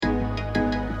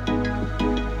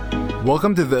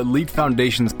Welcome to the Elite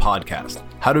Foundations podcast,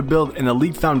 how to build an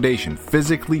elite foundation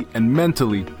physically and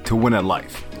mentally to win at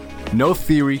life. No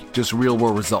theory, just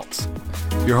real-world results.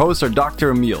 Your hosts are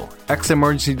Dr. Emil,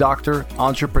 ex-emergency doctor,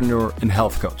 entrepreneur, and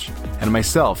health coach, and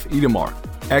myself, Itamar,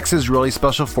 ex-Israeli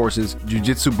Special Forces,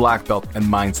 Jiu-Jitsu black belt, and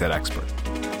mindset expert.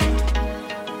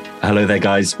 Hello there,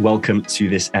 guys. Welcome to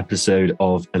this episode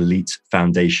of Elite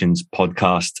Foundations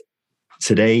podcast.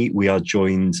 Today, we are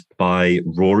joined by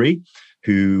Rory,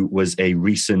 who was a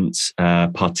recent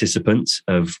participant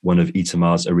of one of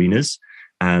Itamar's arenas.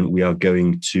 And we are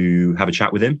going to have a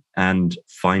chat with him and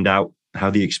find out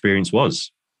how the experience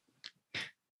was.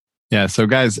 Yeah, so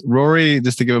guys, Rory,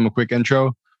 just to give him a quick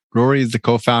intro, Rory is the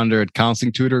co-founder at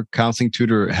Counseling Tutor. Counseling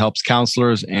Tutor helps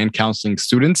counselors and counseling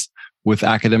students with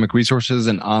academic resources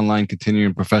and online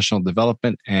continuing professional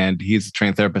development. And he's a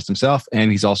trained therapist himself,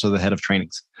 and he's also the head of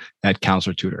trainings at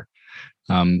Counselor Tutor.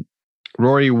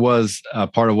 Rory was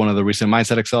part of one of the recent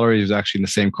Mindset Accelerators. He was actually in the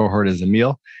same cohort as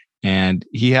Emil. And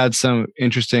he had some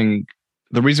interesting,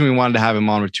 the reason we wanted to have him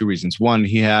on were two reasons. One,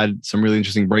 he had some really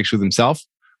interesting breakthroughs himself,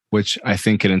 which I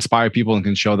think can inspire people and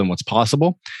can show them what's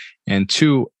possible. And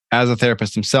two, as a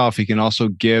therapist himself, he can also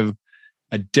give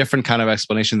a different kind of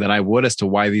explanation than I would as to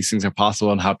why these things are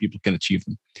possible and how people can achieve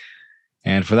them.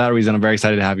 And for that reason, I'm very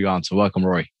excited to have you on. So welcome,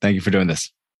 Rory. Thank you for doing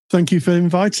this. Thank you for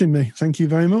inviting me. Thank you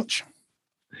very much.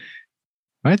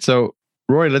 All right. So,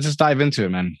 Rory, let's just dive into it,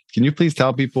 man. Can you please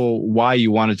tell people why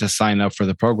you wanted to sign up for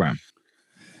the program?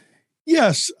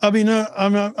 Yes. I mean,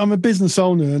 I'm a business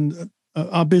owner, and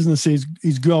our business is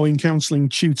growing.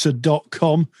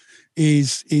 CounselingTutor.com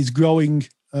is growing,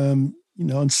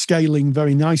 and scaling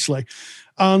very nicely.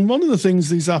 And one of the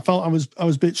things is I felt I was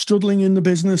a bit struggling in the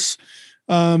business.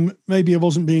 Maybe I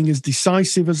wasn't being as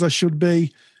decisive as I should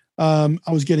be. I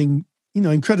was getting,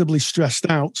 incredibly stressed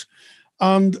out.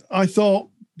 And I thought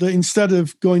that instead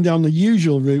of going down the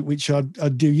usual route, which I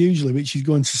do usually, which is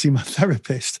going to see my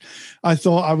therapist, I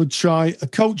thought I would try a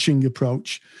coaching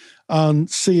approach and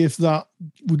see if that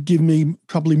would give me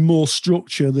probably more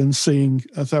structure than seeing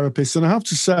a therapist. And I have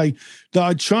to say that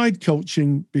I tried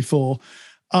coaching before,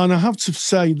 and I have to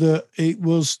say that it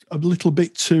was a little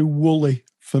bit too woolly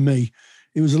for me.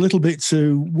 It was a little bit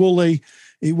too woolly.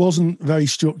 It wasn't very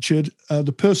structured.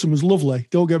 The person was lovely.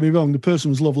 Don't get me wrong. The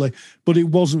person was lovely, but it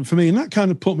wasn't for me. And that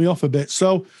kind of put me off a bit.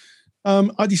 So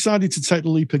I decided to take the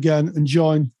leap again and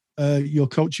join your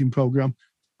coaching program.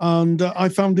 And I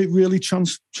found it really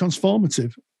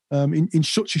transformative in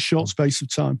such a short space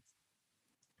of time.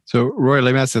 So, Rory,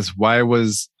 let me ask this. Why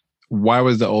was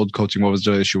the old coaching? What was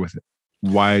the issue with it?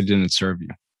 Why didn't it serve you?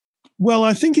 Well,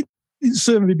 I think it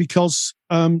served me because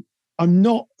I'm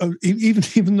not,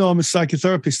 even though I'm a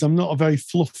psychotherapist, I'm not a very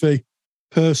fluffy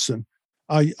person.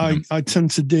 I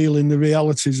tend to deal in the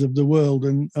realities of the world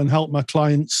and help my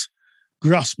clients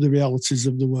grasp the realities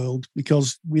of the world,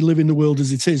 because we live in the world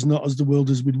as it is, not as the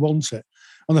world as we'd want it.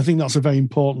 And I think that's a very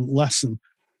important lesson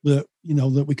that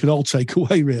we could all take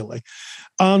away, really.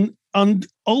 And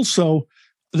also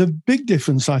the big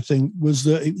difference, I think, was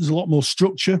that it was a lot more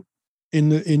structure in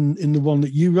the one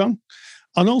that you ran.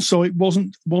 And also, it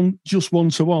wasn't just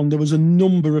one-to-one. There was a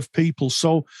number of people.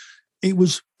 So it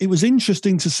was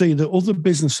interesting to see that other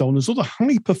business owners, other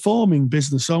high-performing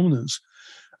business owners,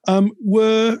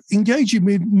 were engaging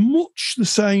with much the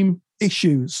same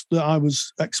issues that I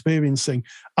was experiencing.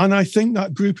 And I think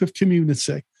that group of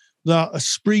community, that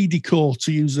esprit de corps,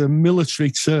 to use a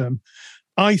military term,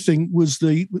 I think was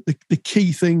the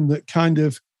key thing that kind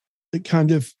of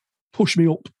pushed me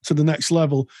up to the next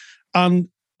level. And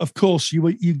of course,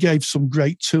 you gave some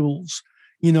great tools.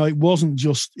 It wasn't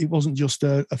just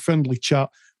a friendly chat.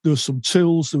 There was some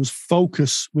tools. There was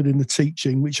focus within the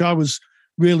teaching, which I was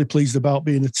really pleased about,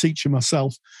 being a teacher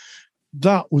myself.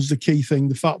 That was the key thing.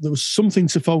 The fact there was something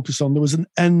to focus on. There was an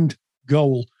end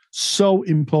goal. So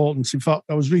important. In fact,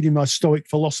 I was reading my Stoic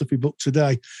philosophy book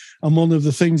today, and one of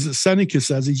the things that Seneca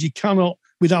says is you cannot,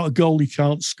 without a goal, you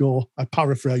can't score. I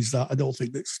paraphrase that. I don't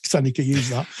think that Seneca used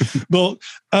that, but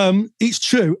it's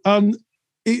true. And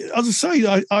as I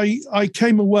say, I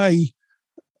came away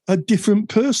a different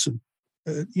person.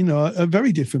 A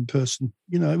very different person.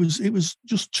 It was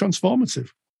just transformative.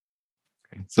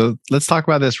 Okay. So let's talk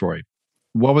about this, Rory.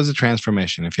 What was the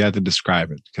transformation, if you had to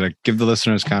describe it? Could I give the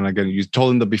listeners you told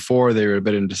them that before they were a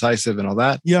bit indecisive and all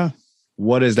that? Yeah.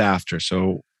 What is the after?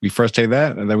 So we first take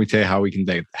that, and then we tell you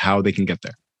how they can get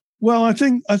there. Well, I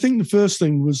think the first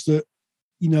thing was that,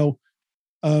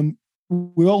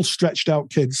 we're all stretched out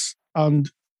kids,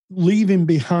 and leaving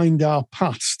behind our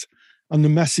past and the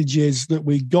messages that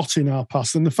we got in our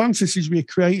past and the fantasies we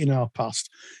create in our past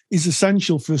is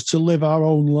essential for us to live our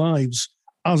own lives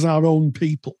as our own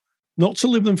people, not to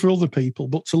live them for other people,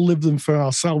 but to live them for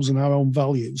ourselves and our own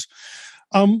values.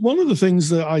 One of the things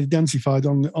that I identified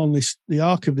on the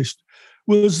arc of this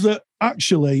was that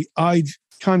actually I'd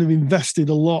kind of invested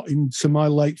a lot into my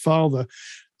late father.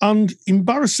 And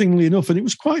embarrassingly enough, and it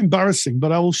was quite embarrassing,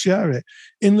 but I will share it,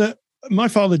 in that my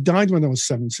father died when I was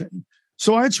 17.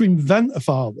 So I had to invent a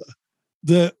father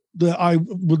that I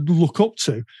would look up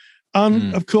to.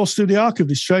 And of course, through the arc of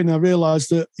this training, I realized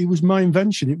that it was my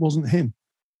invention. It wasn't him.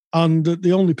 And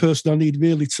the only person I need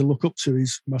really to look up to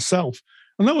is myself.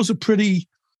 And that was a pretty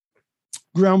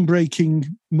groundbreaking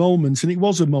moment. And it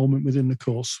was a moment within the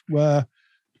course where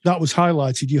that was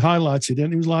highlighted. You highlighted it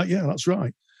and it was like, yeah, that's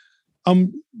right.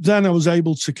 Then I was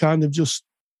able to kind of just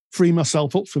free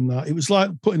myself up from that. It was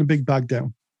like putting a big bag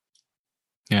down.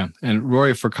 Yeah. And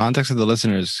Rory, for context of the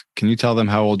listeners, can you tell them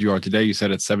how old you are today? You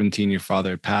said at 17, your father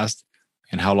had passed.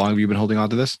 And how long have you been holding on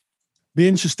to this? Be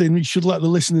interesting. You should let the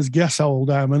listeners guess how old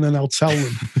I am, and then I'll tell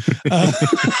them.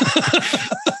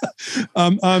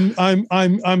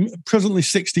 I'm presently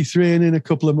 63, and in a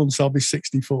couple of months I'll be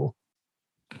 64.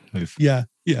 Nice. Yeah.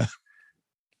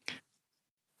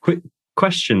 Quick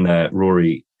question there,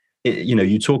 Rory.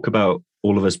 You talk about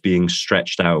all of us being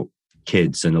stretched out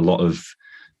kids, and a lot of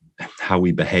how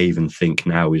we behave and think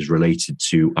now is related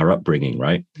to our upbringing,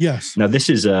 right? Yes. Now, this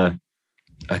is a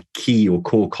key or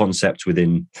core concept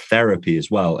within therapy as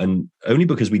well. And only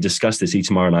because we discussed this,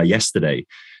 Itamar and I, yesterday,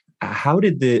 how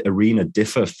did the arena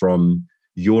differ from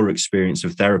your experience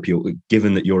of therapy,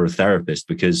 given that you're a therapist?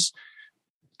 Because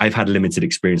I've had limited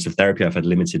experience of therapy, I've had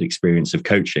limited experience of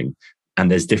coaching, and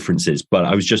there's differences. But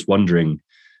I was just wondering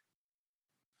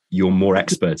your more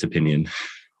expert opinion.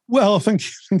 Well, thank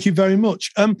you very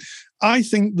much. I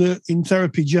think that in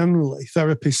therapy generally,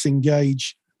 therapists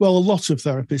engage, well, a lot of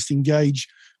therapists engage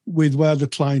with where the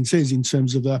client is in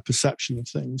terms of their perception of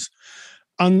things.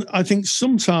 And I think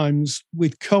sometimes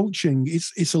with coaching,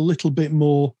 it's a little bit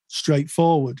more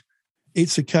straightforward.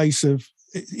 It's a case of,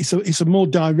 it's a more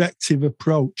directive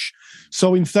approach.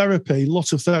 So in therapy,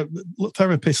 lots of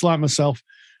therapists like myself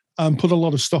put a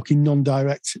lot of stock in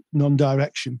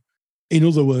non-direction. In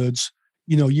other words,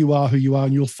 you are who you are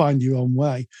and you'll find your own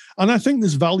way. And I think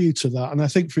there's value to that. And I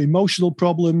think for emotional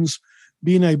problems,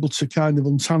 being able to kind of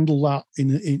untangle that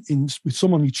in with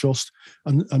someone you trust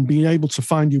and being able to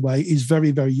find your way is very,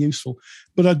 very useful.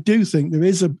 But I do think there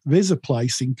is a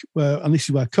place in where, and this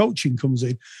is where coaching comes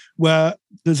in, where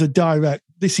there's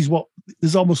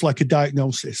there's almost like a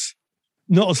diagnosis.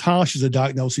 Not as harsh as a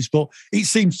diagnosis, but it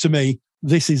seems to me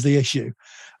this is the issue.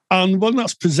 And when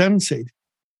that's presented,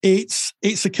 it's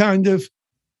a kind of,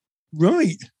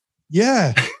 right,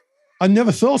 yeah, I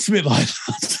never thought of it like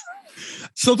that.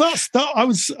 So that's that.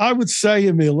 I would say,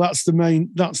 Emil, that's the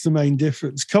main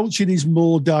difference. Coaching is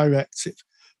more directive,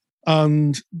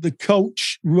 and the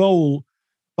coach role,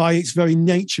 by its very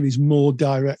nature, is more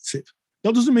directive.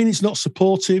 That doesn't mean it's not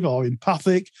supportive or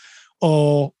empathic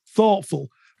or thoughtful,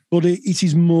 but it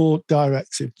is more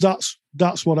directive.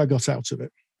 That's what I got out of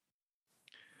it.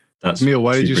 Emil,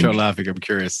 why did you start laughing? I'm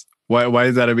curious. Why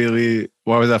is that immediately?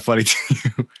 Why was that funny to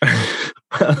you?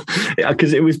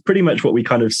 Because it was pretty much what we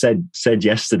kind of said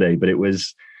yesterday, but it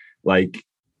was like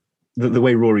the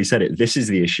way Rory said it. This is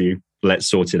the issue. Let's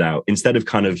sort it out. Instead of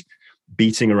kind of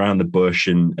beating around the bush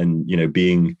and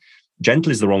being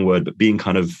gentle is the wrong word, but being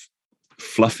kind of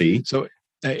fluffy. So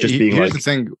here's the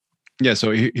thing. Yeah.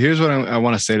 So here's what I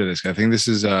want to say to this. I think this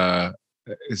is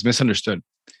it's misunderstood.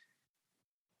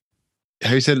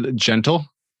 How you said gentle?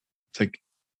 It's like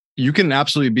you can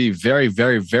absolutely be very,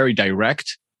 very, very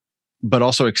direct, but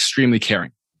also extremely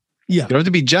caring. Yeah. You don't have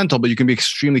to be gentle, but you can be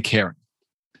extremely caring.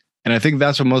 And I think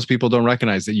that's what most people don't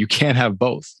recognize, that you can't have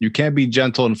both. You can't be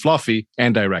gentle and fluffy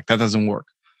and direct. That doesn't work.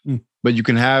 But you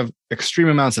can have extreme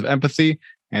amounts of empathy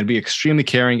and be extremely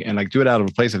caring and do it out of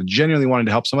a place of genuinely wanting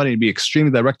to help somebody and be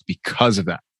extremely direct because of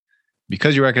that.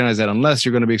 Because you recognize that unless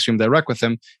you're going to be extremely direct with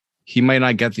him, he might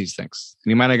not get these things.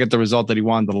 And he might not get the result that he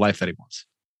wanted, the life that he wants.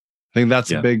 I think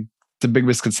that's a big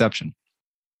misconception.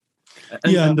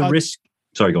 And the risk.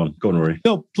 Sorry, go on, Rory.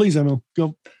 No, please, Emil,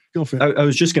 go for it. I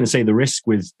was just going to say the risk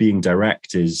with being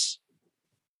direct is,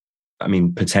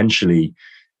 potentially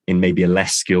in maybe a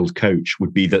less skilled coach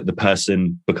would be that the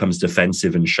person becomes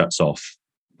defensive and shuts off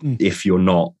if you're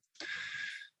not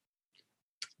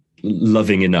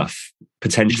loving enough.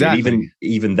 Potentially,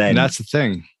 even then. And that's the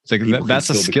thing. It's like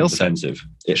that's a skill set.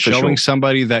 Showing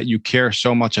somebody that you care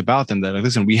so much about them that,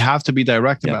 listen, we have to be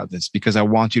direct about this because I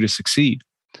want you to succeed.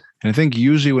 And I think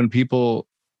usually when people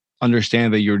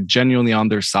understand that you're genuinely on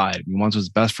their side and you want what's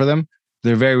best for them,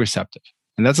 they're very receptive.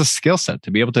 And that's a skill set to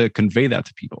be able to convey that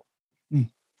to people.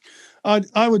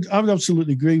 I would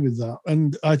absolutely agree with that.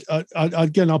 And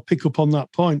I'll pick up on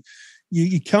that point.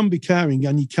 You can be caring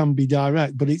and you can be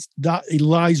direct, but it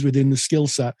lies within the skill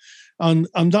set. And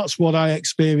that's what I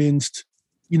experienced,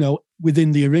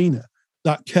 within the arena,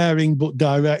 that caring but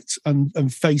direct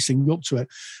and facing up to it.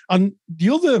 And the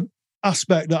other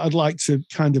aspect that I'd like to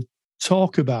kind of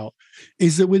talk about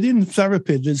is that within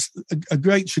therapy, there's a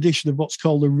great tradition of what's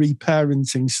called a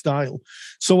reparenting style.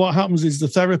 So what happens is the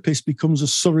therapist becomes a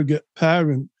surrogate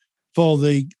parent for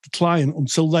the client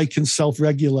until they can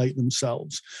self-regulate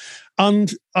themselves.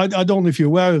 And I don't know if you're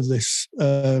aware of this,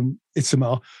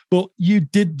 Itamar, but you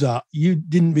did that. You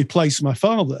didn't replace my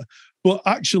father. But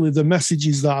actually, the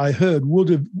messages that I heard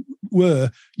were, you're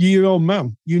your own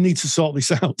man. You need to sort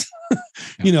this out.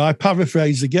 Yeah. I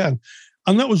paraphrase again.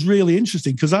 And that was really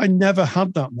interesting because I never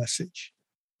had that message.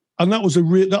 And that's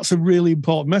a really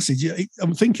important message.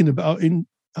 I'm thinking about, in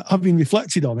having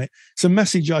reflected on it, it's a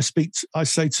message I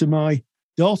say to my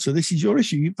daughter, this is your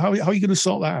issue. How are you going to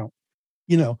sort that out?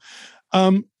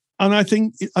 And I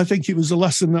think it was a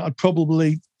lesson that I'd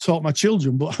probably taught my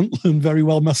children, but I hadn't learned very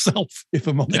well myself, if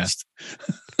I'm honest.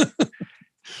 Yeah.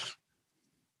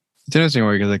 It's interesting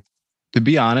because, to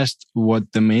be honest,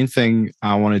 what the main thing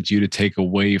I wanted you to take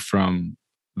away from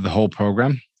the whole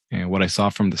program and what I saw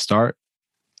from the start,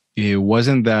 it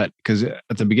wasn't that, because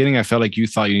at the beginning I felt like you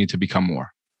thought you need to become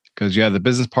more, because you have the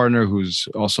business partner who's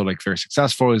also very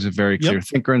successful, is a very clear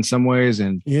thinker in some ways,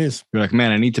 and he is. You're like,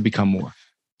 man, I need to become more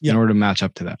in order to match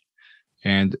up to that.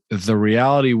 And the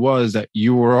reality was that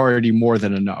you were already more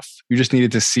than enough. You just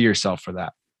needed to see yourself for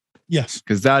that. Yes.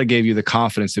 Because that gave you the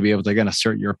confidence to be able to, again,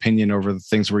 assert your opinion over the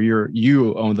things where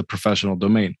you own the professional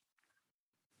domain.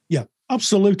 Yeah,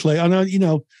 absolutely. And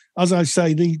as I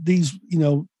say, these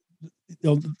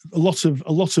a lot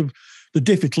of the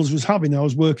difficulties I was having, I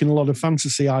was working a lot of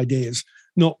fantasy ideas,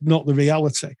 not the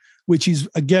reality, which is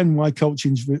again why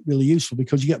coaching is really useful,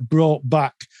 because you get brought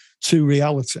back to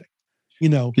reality.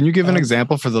 Can you give an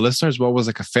example for the listeners? What was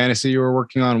a fantasy you were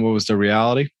working on? What was the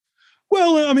reality?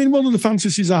 Well, I mean, one of the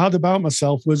fantasies I had about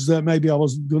myself was that maybe I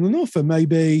wasn't good enough, and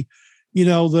maybe,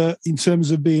 that in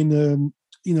terms of being,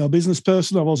 a business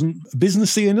person, I wasn't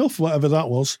businessy enough, whatever that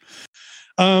was.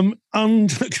 And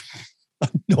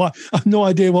I have no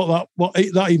idea what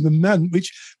that even meant,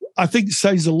 which I think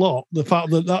says a lot. The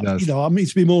fact that I need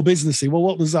to be more businessy. Well,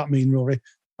 what does that mean, Rory?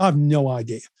 I have no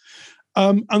idea.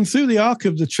 And through the arc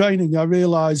of the training, I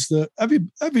realised that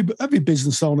every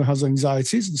business owner has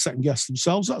anxieties and second guess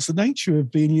themselves. That's the nature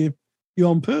of being your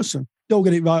own person. Don't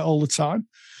get it right all the time.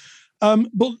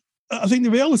 But I think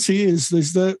the reality is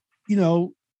that,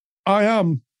 I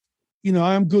am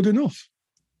good enough.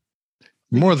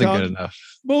 More than good enough.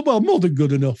 Well, more than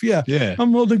good enough. Yeah. Yeah.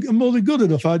 I'm more than good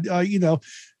enough.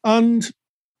 And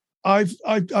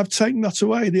I've taken that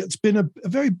away. It's been a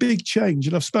very big change,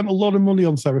 and I've spent a lot of money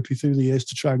on therapy through the years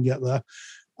to try and get there.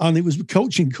 And it was the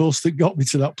coaching course that got me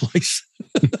to that place.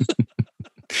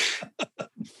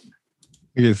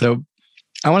 Okay, so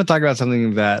I want to talk about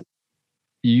something that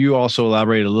you also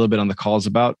elaborated a little bit on the calls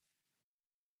about.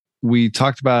 We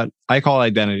talked about, I call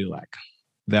identity lack,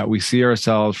 that we see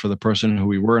ourselves for the person who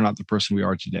we were, not the person we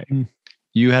are today.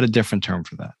 You had a different term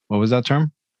for that. What was that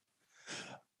term?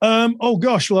 Oh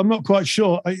gosh, well, I'm not quite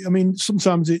sure. I mean,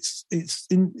 sometimes it's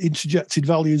interjected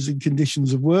values and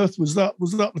conditions of worth. Was that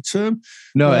the term?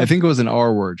 No, I think it was an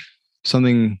R word.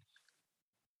 Something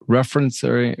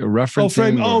referencing. Oh,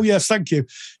 frame. Oh, yes, thank you.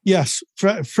 Yes,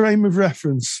 frame of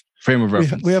reference. Frame of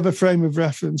reference. We have a frame of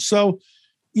reference. So,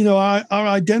 our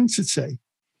identity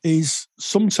is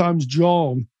sometimes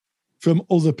drawn from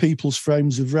other people's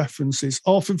frames of references,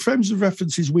 or from frames of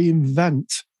references we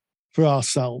invent for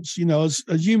ourselves. As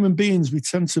human beings, we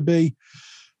tend to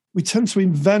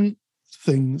invent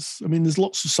things. I mean, there's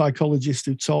lots of psychologists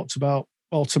who talked about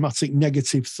automatic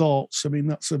negative thoughts. I mean,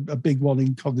 that's a big one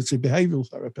in cognitive behavioral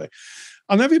therapy.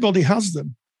 And everybody has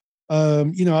them.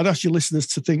 I'd ask your listeners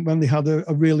to think when they had a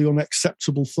really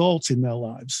unacceptable thought in their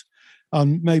lives.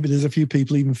 And maybe there's a few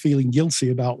people even feeling guilty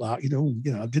about that.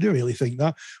 Did I really think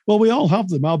that? Well, we all have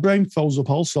them. Our brain throws up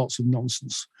all sorts of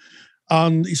nonsense.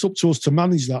 And it's up to us to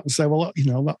manage that and say, well,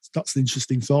 that's an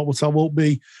interesting thought, but I won't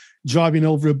be driving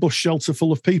over a bus shelter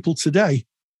full of people today.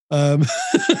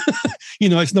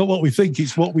 It's not what we think,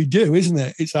 it's what we do, isn't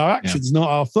it? It's our actions, not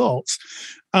our thoughts.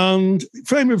 And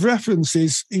frame of reference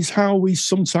is how we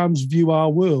sometimes view our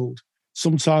world.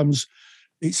 Sometimes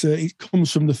it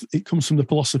comes from the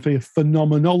philosophy of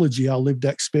phenomenology, our lived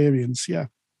experience. Yeah.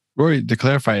 Rory, to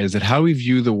clarify, is it how we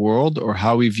view the world or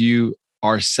how we view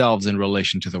ourselves in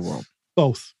relation to the world?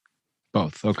 Both.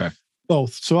 Okay.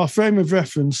 Both. So our frame of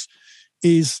reference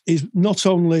is not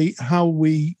only how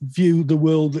we view the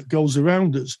world that goes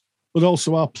around us, but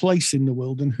also our place in the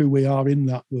world and who we are in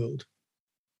that world.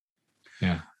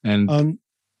 Yeah. And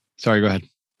sorry, go ahead.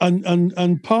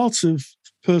 And part of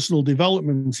personal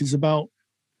development is about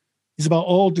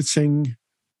auditing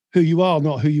who you are,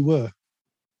 not who you were.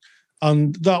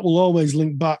 And that will always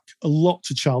link back a lot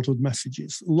to childhood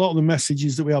messages. A lot of the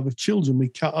messages that we have of children,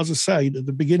 as I say at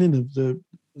the beginning of the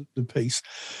piece,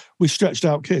 we stretched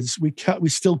out kids. We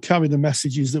still carry the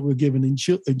messages that were given in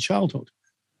childhood,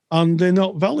 and they're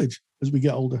not valid as we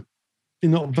get older.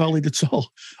 They're not valid at all,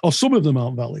 or some of them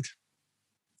aren't valid.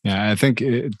 Yeah, I think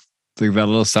that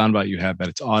little soundbite you have, that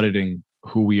it's auditing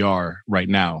who we are right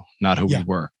now, not who we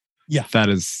were. Yeah, that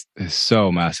is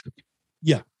so massive.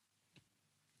 Yeah.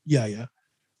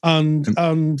 And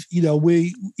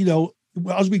we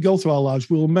as we go through our lives,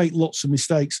 we'll make lots of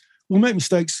mistakes. We'll make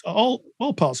mistakes all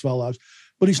parts of our lives,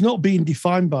 but it's not being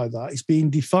defined by that. It's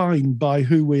being defined by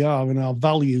who we are and our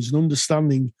values, and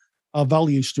understanding our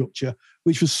value structure,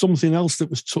 which was something else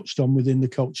that was touched on within the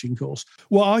coaching course.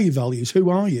 What are your values? Who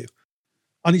are you?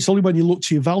 And it's only when you look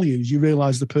to your values, you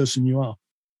realize the person you are.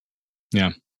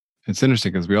 Yeah. It's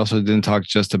interesting because we also didn't talk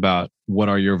just about what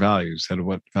are your values and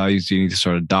what values do you need to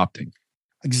start adopting.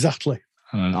 Exactly.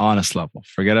 On an honest level.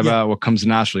 Forget about what comes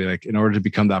naturally. Like, in order to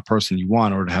become that person you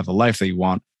want, or to have the life that you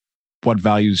want, what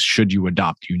values should you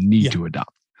adopt? You need to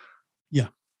adopt.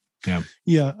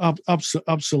 Yeah,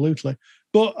 absolutely.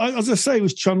 But as I say, it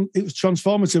was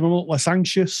transformative. I'm a lot less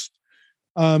anxious.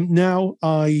 Now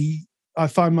I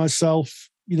find myself,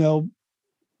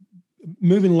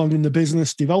 moving along in the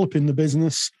business, developing the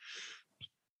business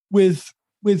with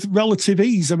relative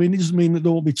ease. I mean, it doesn't mean that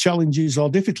there will be challenges or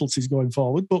difficulties going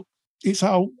forward, but it's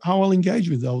how I'll engage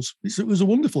with those. It was a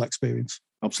wonderful experience,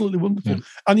 absolutely wonderful.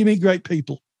 And you meet great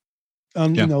people.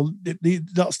 And,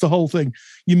 that's the whole thing.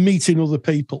 You're meeting other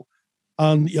people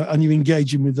and you're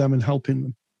engaging with them and helping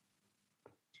them.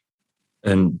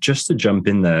 And just to jump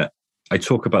in there, I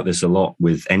talk about this a lot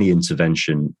with any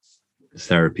intervention,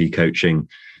 therapy, coaching,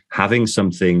 having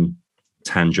something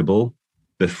tangible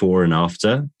before and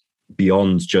after,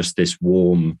 beyond just this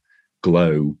warm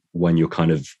glow when you're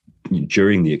kind of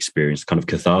during the experience, kind of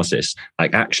catharsis,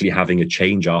 like actually having a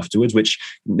change afterwards, which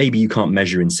maybe you can't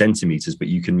measure in centimeters, but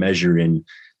you can measure in,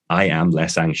 I am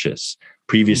less anxious.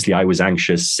 Previously, I was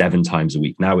anxious 7 times a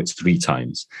week. Now it's 3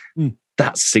 times.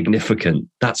 That's significant.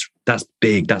 That's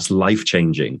big. That's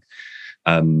life-changing.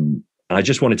 And I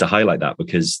just wanted to highlight that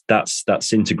because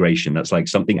that's integration. That's like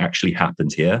something actually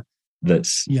happened here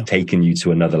that's taken you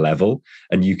to another level.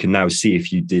 And you can now see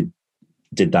if you did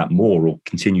that more or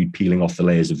continued peeling off the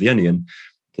layers of the onion,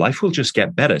 life will just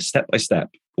get better step by step,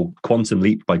 or quantum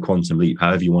leap by quantum leap,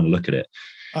 however you want to look at it.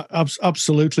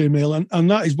 Absolutely, Emil.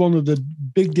 And that is one of the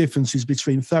big differences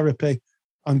between therapy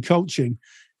and coaching.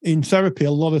 In therapy,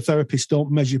 a lot of therapists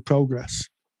don't measure progress.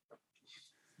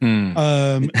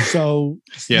 So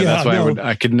that's why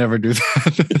I could never do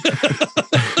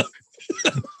that.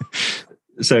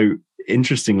 So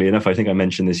interestingly enough, I think I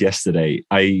mentioned this yesterday.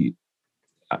 I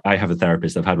have a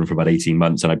therapist. I've had one for about 18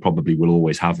 months, and I probably will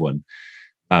always have one.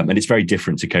 And it's very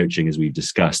different to coaching, as we've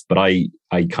discussed. But I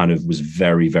kind of was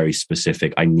very, very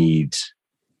specific. I need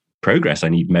progress. I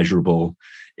need measurable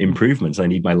improvements. I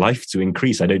need my life to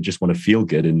increase. I don't just want to feel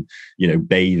good and,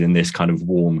 bathe in this kind of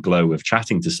warm glow of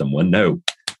chatting to someone. No,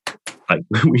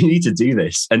 we need to do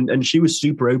this. And she was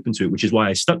super open to it, which is why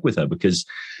I stuck with her, because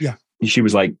she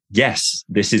was like, yes,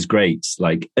 this is great.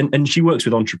 Like, and she works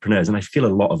with entrepreneurs, and I feel a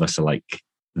lot of us are like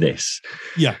this.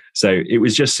 Yeah. So it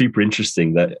was just super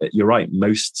interesting that you're right.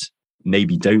 Most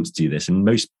maybe don't do this, and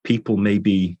most people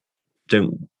maybe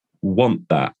don't want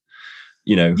that,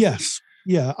 Yes.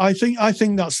 Yeah. I think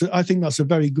that's a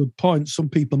very good point. Some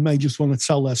people may just want to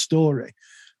tell their story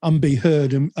and be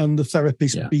heard, and the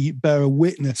therapist bear a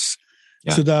witness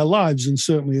to their lives. And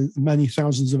certainly many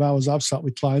thousands of hours I've sat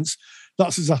with clients,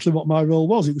 that's exactly what my role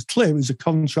was. It was clear it was a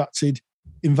contracted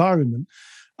environment.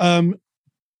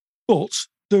 But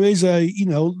there is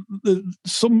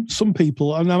some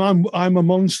people, and I'm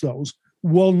amongst those,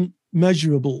 want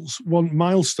measurables, want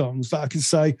milestones that I can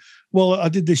say, well, I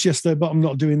did this yesterday, but I'm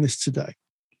not doing this today.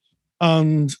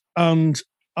 And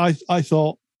I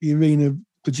thought Irina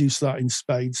produced that in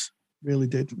spades. Really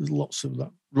did. There was lots of that.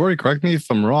 Rory, correct me if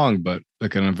I'm wrong, but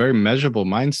like on a very measurable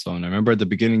milestone, I remember at the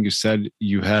beginning you said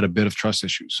you had a bit of trust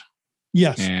issues.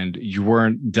 Yes. And you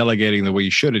weren't delegating the way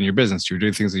you should in your business. You're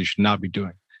doing things that you should not be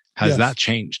doing. Has that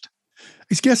changed?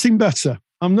 It's getting better.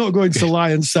 I'm not going to lie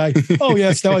and say, oh,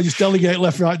 yes, now I just delegate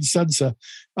left, right, and centre.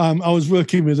 I was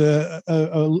working with a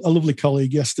lovely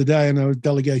colleague yesterday, and I was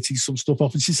delegating some stuff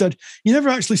off. And she said, you never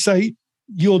actually say,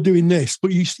 you're doing this,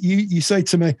 but you say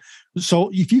to me, so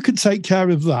if you could take care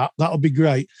of that, that'll be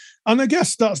great. And I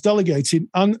guess that's delegating.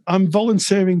 And I'm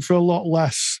volunteering for a lot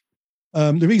less.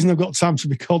 The reason I've got time to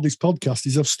record this podcast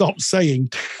is I've stopped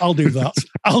saying, I'll do that.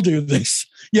 I'll do this.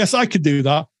 Yes, I could do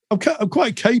that. I'm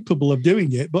quite capable of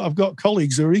doing it, but I've got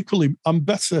colleagues who are equally, I'm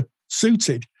better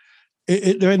suited.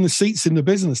 They're in the seats in the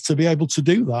business to be able to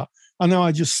do that. And now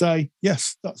I just say,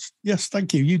 yes,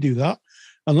 thank you. You do that.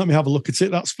 And let me have a look at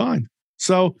it. That's fine.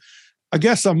 So I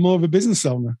guess I'm more of a business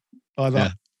owner by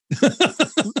that. Yeah.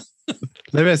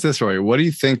 Let me ask this, Rory. What do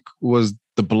you think was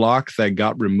the block that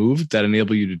got removed that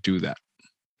enabled you to do that?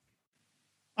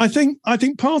 I think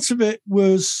part of it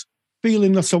was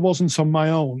feeling that I wasn't on my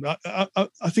own.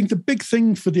 I think the big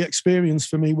thing for the experience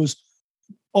for me was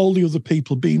all the other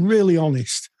people being really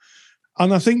honest.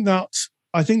 And I think that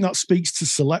speaks to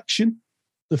selection,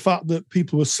 the fact that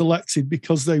people were selected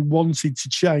because they wanted to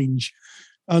change.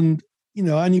 And,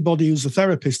 anybody who's a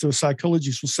therapist or a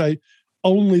psychologist will say,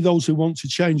 only those who want to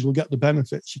change will get the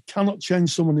benefits. You cannot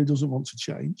change someone who doesn't want to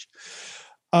change.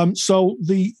 So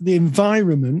the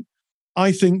environment,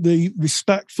 I think the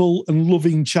respectful and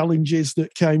loving challenges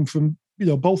that came from,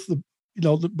 both the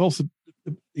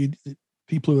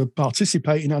people who are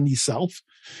participating and yourself,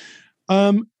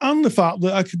 and the fact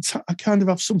that I kind of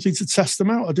have something to test them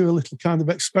out. I do a little kind of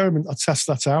experiment. I test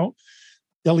that out.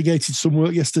 Delegated some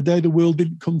work yesterday. The world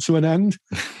didn't come to an end.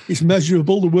 It's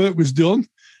measurable. The work was done.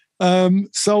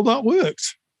 So that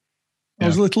worked. Yeah.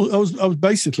 I was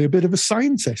basically a bit of a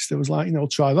scientist. It was like,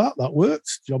 try that. That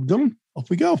works. Job done. Off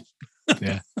we go.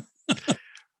 Yeah.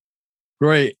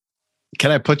 Roy, can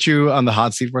I put you on the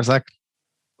hot seat for a sec?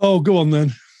 Oh, go on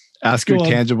then. Ask you a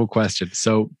tangible question.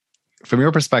 So from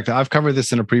your perspective, I've covered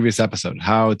this in a previous episode,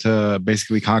 how to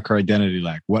basically conquer identity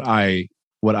lag, what I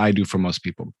do for most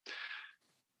people.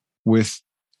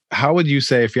 How would you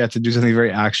say, if you had to do something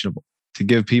very actionable, to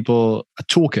give people a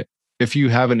toolkit, if you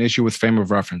have an issue with frame of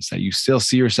reference, that you still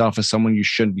see yourself as someone you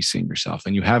shouldn't be seeing yourself,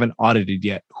 and you haven't audited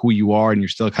yet who you are, and you're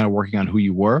still kind of working on who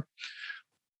you were,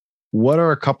 what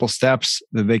are a couple steps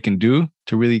that they can do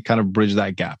to really kind of bridge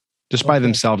that gap, just by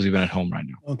themselves, even at home right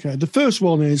now? Okay. The first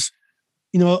one is,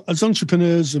 as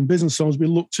entrepreneurs and business owners, we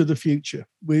look to the future.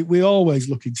 We always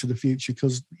look into the future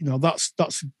because,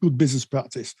 that's good business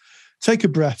practice. Take a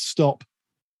breath, stop,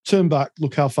 turn back,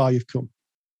 look how far you've come.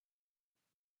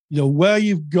 Where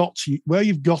you've got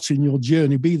in your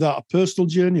journey, be that a personal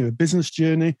journey or a business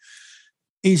journey,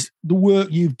 is the work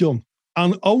you've done,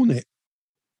 and own it.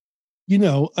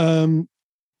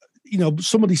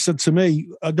 Somebody said to me,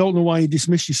 I don't know why you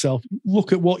dismiss yourself.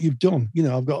 Look at what you've done.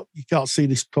 You can't see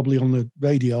this probably on the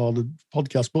radio or the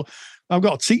podcast, but I've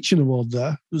got a teaching award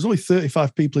there. There's only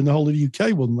 35 people in the whole of the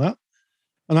UK won that.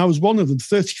 And I was one of them.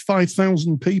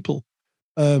 35,000 people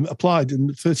applied,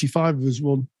 and 35 of us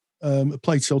won a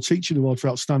Plato Teaching Award for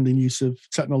outstanding use of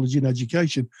technology in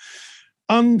education.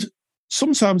 And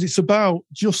sometimes it's about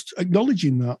just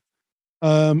acknowledging that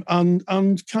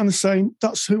and kind of saying,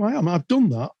 that's who I am. I've done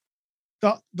that.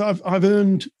 I've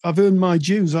earned my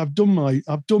dues. I've done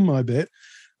my bit,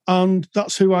 and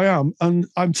that's who I am. And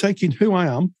I'm taking who I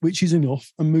am, which is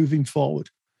enough, and moving forward.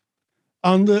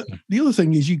 And the other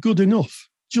thing is, you're good enough.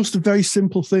 Just a very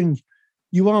simple thing.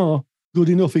 You are good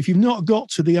enough. If you've not got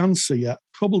to the answer yet,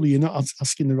 probably you're not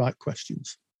asking the right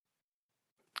questions.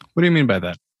 What do you mean by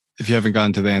that? If you haven't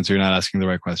gotten to the answer, you're not asking the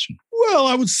right question. Well,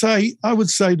 I would say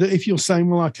that if you're saying,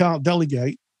 well, I can't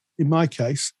delegate, in my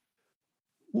case,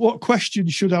 what question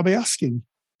should I be asking?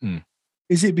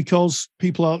 Is it because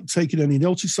people aren't taking any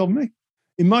notice of me?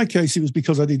 In my case, it was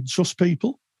because I didn't trust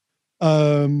people.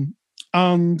 And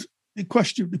the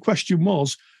question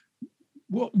was,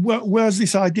 where's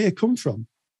this idea come from?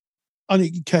 And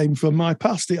it came from my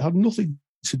past. It had nothing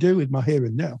to do with my here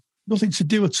and now. Nothing to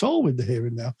do at all with the here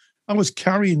and now. I was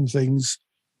carrying things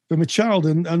from a child,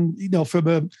 and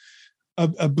from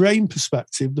a brain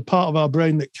perspective, the part of our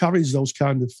brain that carries those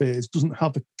kind of fears doesn't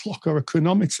have a clock or a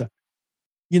chronometer.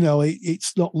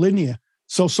 It's not linear.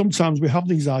 So sometimes we have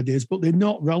these ideas, but they're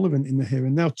not relevant in the here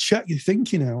and now. Check your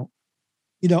thinking out.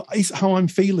 Is how I'm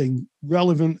feeling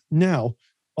relevant now,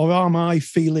 or am I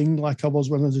feeling like I was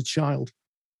when I was a child?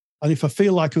 And if I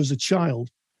feel like I was a child,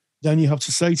 then you have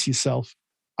to say to yourself,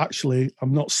 actually,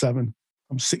 I'm not 7,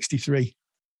 I'm 63,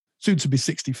 soon to be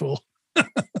 64.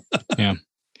 Yeah.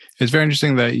 It's very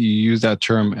interesting that you use that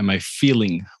term, am I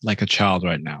feeling like a child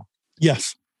right now?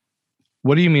 Yes.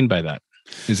 What do you mean by that?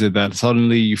 Is it that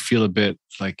suddenly you feel a bit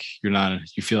like you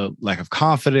feel lack of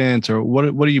confidence, or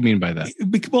what do you mean by that?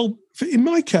 Well, in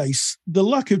my case, the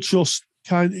lack of trust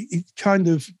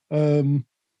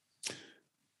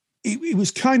it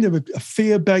was kind of a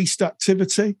fear-based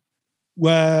activity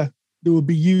where there would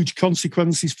be huge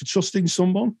consequences for trusting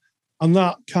someone. And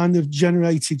that kind of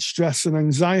generated stress and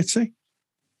anxiety.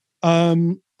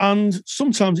 And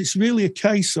sometimes it's really a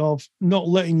case of not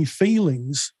letting your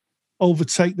feelings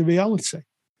overtake the reality.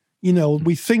 You know,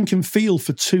 we think and feel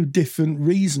for two different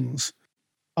reasons.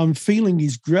 And feeling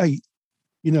is great.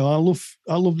 You know,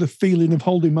 I love the feeling of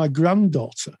holding my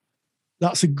granddaughter.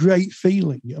 That's a great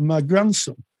feeling, and my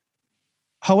grandson.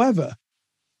 However,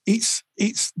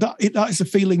 that is a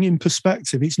feeling in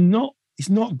perspective. It's not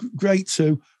great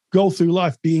to go through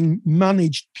life being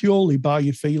managed purely by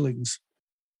your feelings,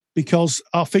 because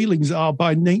our feelings are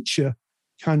by nature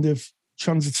kind of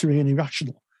transitory and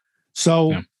irrational.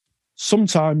 So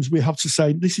sometimes we have to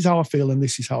say, this is how I feel and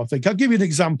this is how I think. I'll give you an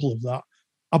example of that.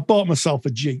 I bought myself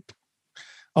a Jeep.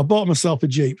 And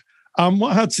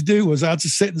what I had to do was I had to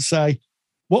sit and say,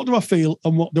 what do I feel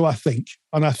and what do I think?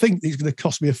 And I think it's going to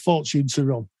cost me a fortune to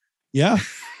run. Yeah.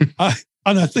 I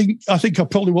think I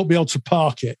probably won't be able to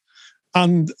park it.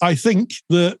 And I think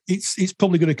that it's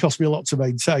probably going to cost me a lot to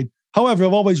maintain. However,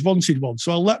 I've always wanted one.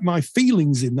 So I'll let my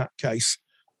feelings in that case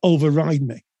override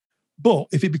me. But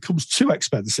if it becomes too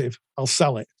expensive, I'll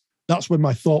sell it. That's when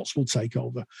my thoughts will take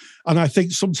over. And I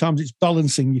think sometimes it's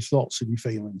balancing your thoughts and your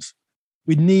feelings.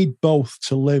 We need both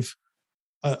to live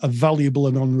a valuable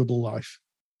and honorable life.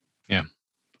 Yeah,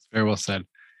 very well said.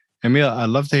 Emil, I'd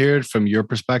love to hear it from your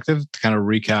perspective to kind of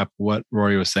recap what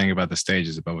Rory was saying about the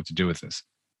stages, about what to do with this.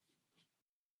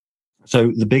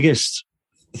 So the biggest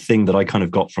thing that I kind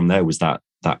of got from there was that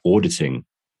auditing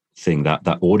thing,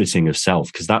 that auditing of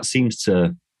self, because that seems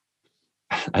to,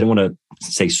 I don't want to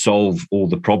say solve all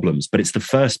the problems, but it's the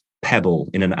first pebble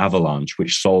in an avalanche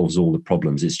which solves all the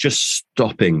problems. It's just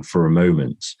stopping for a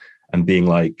moment and being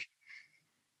like,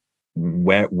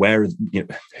 where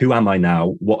who am I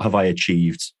now? What have I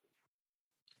achieved?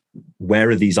 Where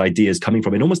are these ideas coming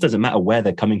from? It almost doesn't matter where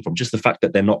they're coming from. Just the fact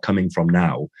that they're not coming from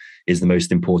now is the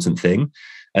most important thing.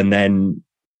 And then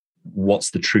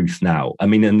what's the truth now? I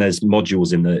mean, and there's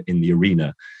modules in the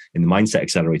arena, in the Mindset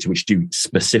Accelerator, which do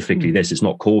specifically this. It's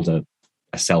not called a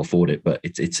self-audit, but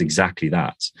it's exactly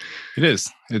that. It is.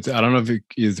 I don't know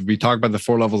if we talk about the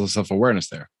 4 levels of self-awareness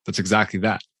there. That's exactly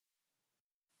that.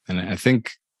 And I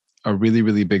think a really,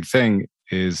 really big thing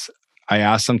is I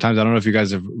asked sometimes, I don't know if you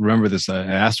guys remember this. I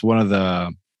asked one of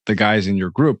the guys in your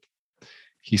group.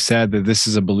 He said that this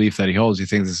is a belief that he holds. He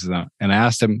thinks this is not. And I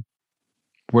asked him,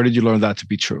 where did you learn that to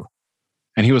be true?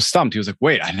 And he was stumped. He was like,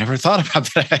 wait, I never thought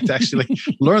about that. I had to actually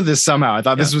learn this somehow. I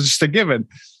thought this was just a given.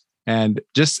 And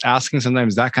just asking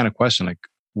sometimes that kind of question, like,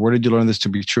 where did you learn this to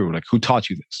be true? Like, who taught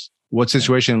you this? What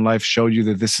situation in life showed you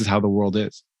that this is how the world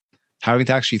is? Having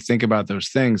to actually think about those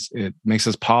things, it makes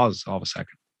us pause all of a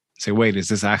second. Say, wait, is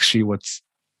this actually what's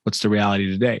the reality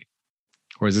today?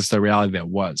 Or is this the reality that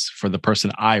was for the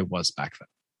person I was back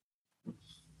then?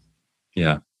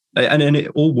 Yeah. And it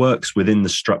all works within the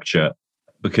structure,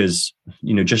 because,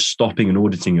 just stopping and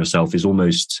auditing yourself is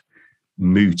almost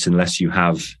moot unless you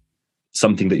have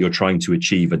something that you're trying to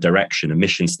achieve, a direction, a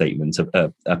mission statement,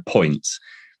 a point,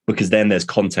 because then there's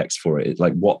context for it.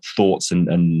 Like, what thoughts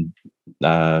and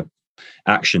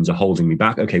actions are holding me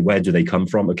back? Okay, where do they come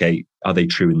from? Okay, are they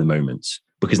true in the moment?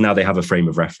 Because now they have a frame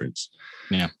of reference.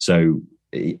 Yeah. So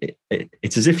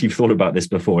it's as if you've thought about this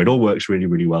before. It all works really,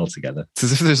 really well together. It's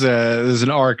as if there's an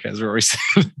arc, as Rory said.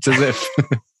 It's as if.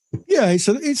 Yeah,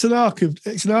 it's an arc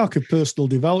of personal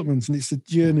development, and it's a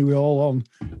journey we're all on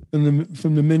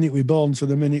from the minute we're born to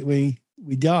the minute we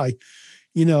die.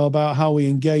 About how we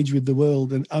engage with the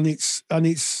world, and it's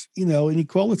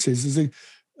inequalities.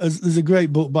 There's a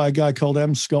great book by a guy called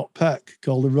M. Scott Peck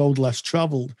called The Road Less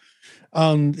Traveled,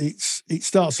 and it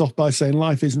starts off by saying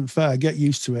life isn't fair. Get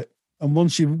used to it. And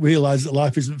once you realize that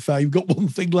life isn't fair, you've got one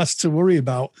thing less to worry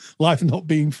about, life not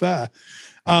being fair.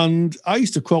 And I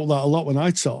used to quote that a lot when I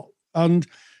taught. And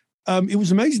it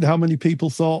was amazing how many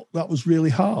people thought that was really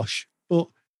harsh. But,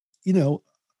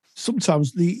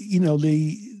 sometimes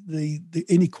the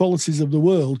inequalities of the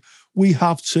world, we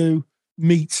have to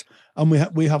meet, and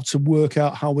we have to work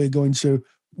out how we're going to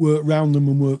work around them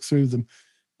and work through them.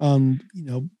 And,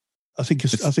 I think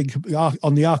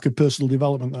on the arc of personal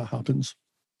development, that happens.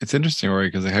 It's interesting, Rory,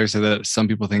 because like how you said that some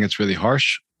people think it's really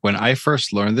harsh. When I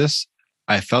first learned this,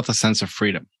 I felt a sense of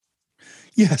freedom.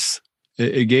 Yes.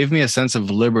 It gave me a sense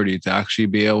of liberty to actually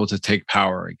be able to take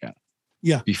power again.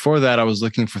 Yeah. Before that, I was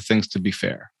looking for things to be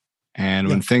fair. And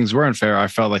when things weren't fair, I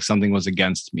felt like something was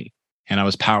against me and I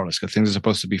was powerless because things are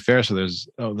supposed to be fair. So there's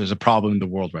a problem in the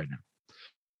world right now.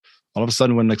 All of a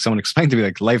sudden, when someone explained to me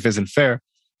like life isn't fair,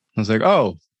 I was like,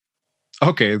 oh,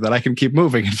 okay, then I can keep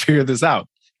moving and figure this out.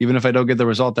 Even if I don't get the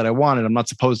result that I wanted, I'm not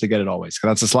supposed to get it always, because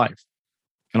that's just life.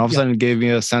 And all of a sudden it gave me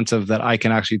a sense of that I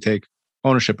can actually take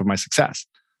ownership of my success.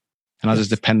 And I'll just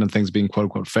depend on things being quote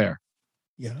unquote fair.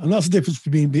 Yeah. And that's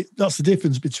the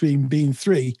difference between being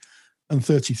 3 and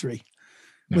 33.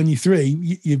 Yeah. When you're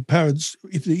 3, your parents,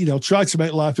 if try to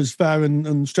make life as fair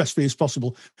and stress-free as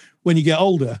possible. When you get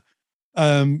older,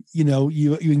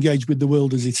 you engage with the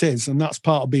world as it is. And that's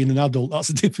part of being an adult. That's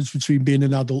the difference between being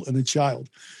an adult and a child.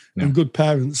 Yeah. And good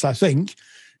parents, I think,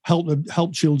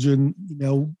 help children,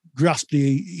 grasp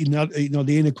the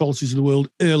inequalities of the world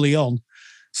early on,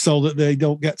 so that they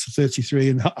don't get to 33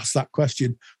 and ask that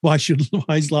question: why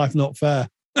is life not fair?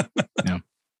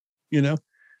 Yeah.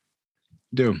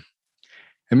 Do.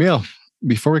 Emil,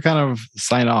 before we kind of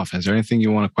sign off, is there anything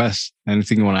you want to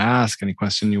anything you want to ask, any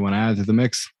question you want to add to the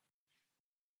mix?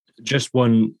 Just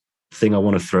one thing I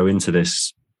want to throw into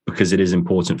this, because it is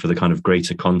important for the kind of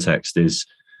greater context, is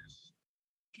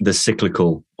the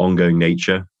cyclical, ongoing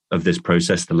nature of this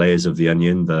process, the layers of the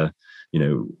onion,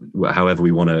 however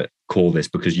we want to call this,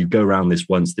 because you go around this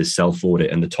once, this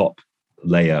self-audit, and the top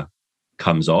layer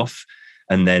comes off,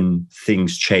 and then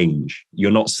things change.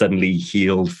 You're not suddenly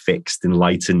healed, fixed,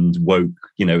 enlightened, woke.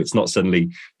 It's not suddenly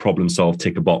problem solved,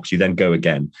 tick a box. You then go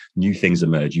again. New things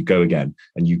emerge. You go again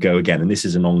and you go again. And this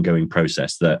is an ongoing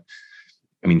process that,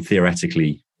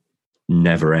 theoretically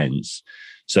never ends.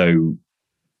 So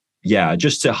yeah,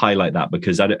 just to highlight that,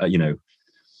 because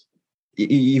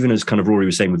even as kind of Rory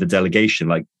was saying with the delegation,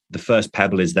 like the first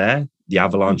pebble is there, the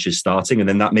avalanche is starting, and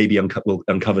then that maybe will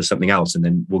uncover something else, and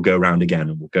then we'll go around again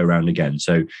and we'll go around again.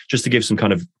 So just to give some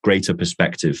kind of greater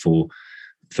perspective for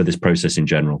this process in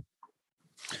general.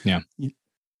 Yeah,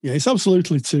 it's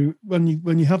absolutely when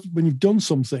you've done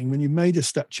something, when you've made a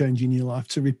step change in your life,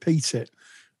 to repeat it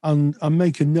and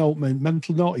make a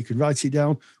mental note. You could write it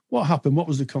down. What happened? What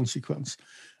was the consequence?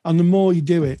 And the more you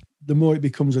do it, the more it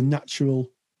becomes a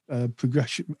natural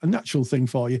progression, a natural thing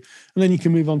for you, and then you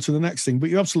can move on to the next thing. But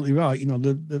you're absolutely right.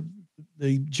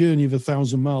 The journey of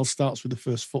 1,000 miles starts with the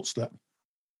first footstep.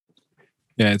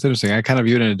 Yeah, it's interesting. I kind of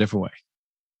view it in a different way.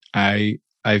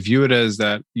 I view it as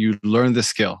that you learn the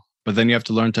skill, but then you have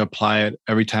to learn to apply it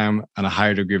every time on a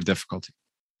higher degree of difficulty.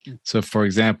 So, for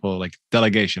example, like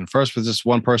delegation, first with just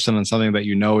one person on something that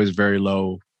is very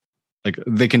low, like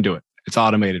they can do it. It's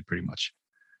automated pretty much.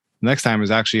 Next time is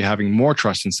actually having more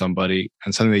trust in somebody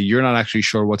and something that you're not actually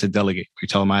sure what to delegate. You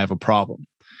tell them I have a problem.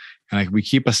 And we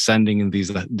keep ascending in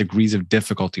these degrees of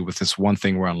difficulty with this one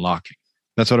thing we're unlocking.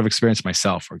 That's what I've experienced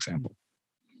myself, for example.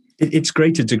 It's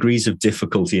greater degrees of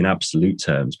difficulty in absolute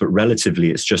terms, but relatively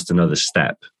it's just another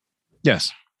step.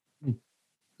 Yes.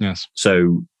 Yes.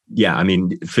 So yeah,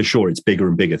 for sure it's bigger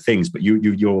and bigger things, but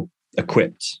you're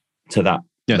equipped to that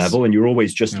level, and you're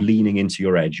always just leaning into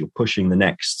your edge. You're pushing the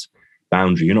next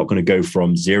boundary. You're not going to go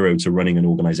from 0 to running an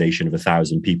organization of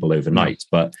 1,000 people overnight.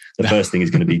 But the first thing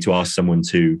is going to be to ask someone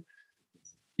to,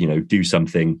 do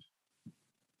something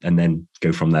and then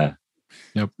go from there.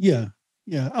 Yep.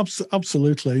 Yeah,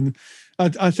 absolutely. And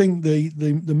I think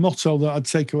the motto that I'd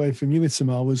take away from you,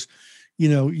 Itamar, was,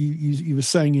 you were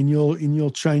saying in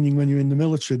your training when you're in the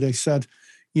military, they said,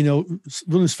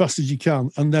 run as fast as you can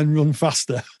and then run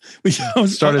faster.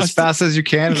 Start as fast as you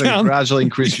can and then gradually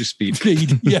increase your speed.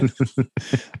 Yeah.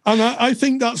 And I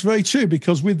think that's very true,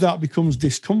 because with that becomes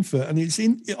discomfort. And it's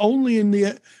only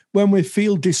when we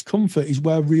feel discomfort is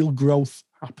where real growth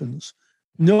happens.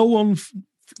 No one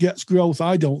gets growth,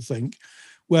 I don't think,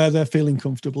 where they're feeling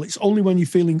comfortable. It's only when you're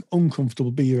feeling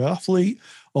uncomfortable, be you an athlete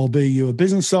or be you a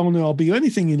business owner or be you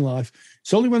anything in life.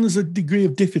 It's only when there's a degree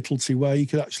of difficulty where you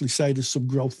could actually say there's some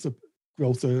growth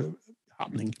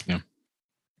happening. Yeah.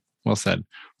 Well said.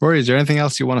 Rory, is there anything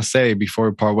else you want to say before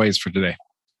we part ways for today?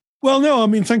 Well, no,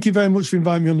 thank you very much for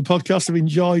inviting me on the podcast.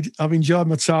 I've enjoyed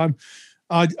my time.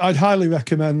 I'd highly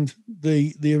recommend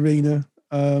the arena.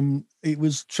 It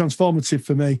was transformative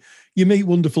for me. You meet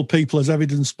wonderful people, as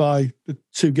evidenced by the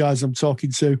 2 guys I'm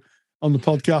talking to on the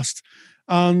podcast.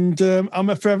 And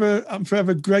I'm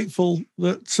forever grateful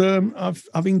that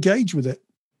I've engaged with it.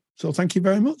 So thank you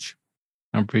very much.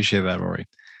 I appreciate that, Rory.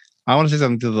 I want to say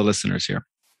something to the listeners here.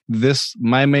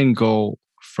 My main goal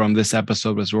from this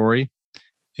episode with Rory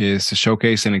is to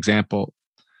showcase an example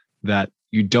that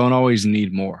you don't always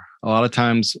need more. A lot of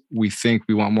times we think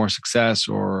we want more success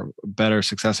or better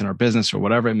success in our business or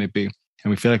whatever it may be,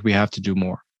 and we feel like we have to do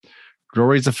more.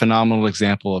 Rory is a phenomenal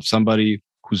example of somebody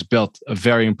who's built a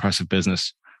very impressive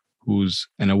business, who's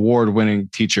an award-winning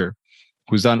teacher,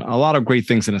 who's done a lot of great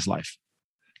things in his life.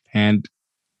 And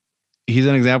he's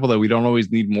an example that we don't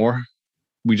always need more.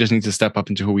 We just need to step up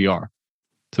into who we are.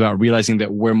 It's about realizing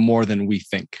that we're more than we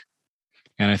think.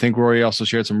 And I think Rory also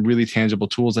shared some really tangible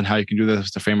tools on how you can do this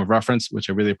as a frame of reference, which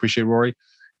I really appreciate, Rory.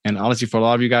 And honestly, for a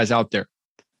lot of you guys out there,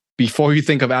 before you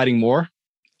think of adding more,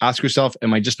 ask yourself,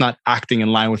 am I just not acting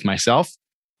in line with myself?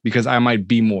 Because I might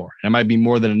be more. I might be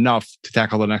more than enough to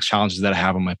tackle the next challenges that I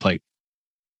have on my plate.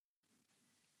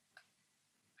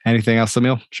 Anything else,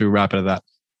 Emil? Should we wrap it at that?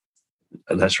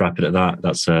 Let's wrap it at that.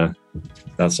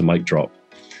 That's a mic drop.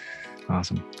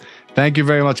 Awesome. Thank you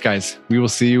very much, guys. We will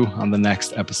see you on the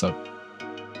next episode.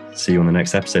 See you on the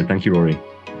next episode. Thank you, Rory.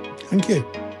 Thank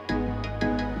you.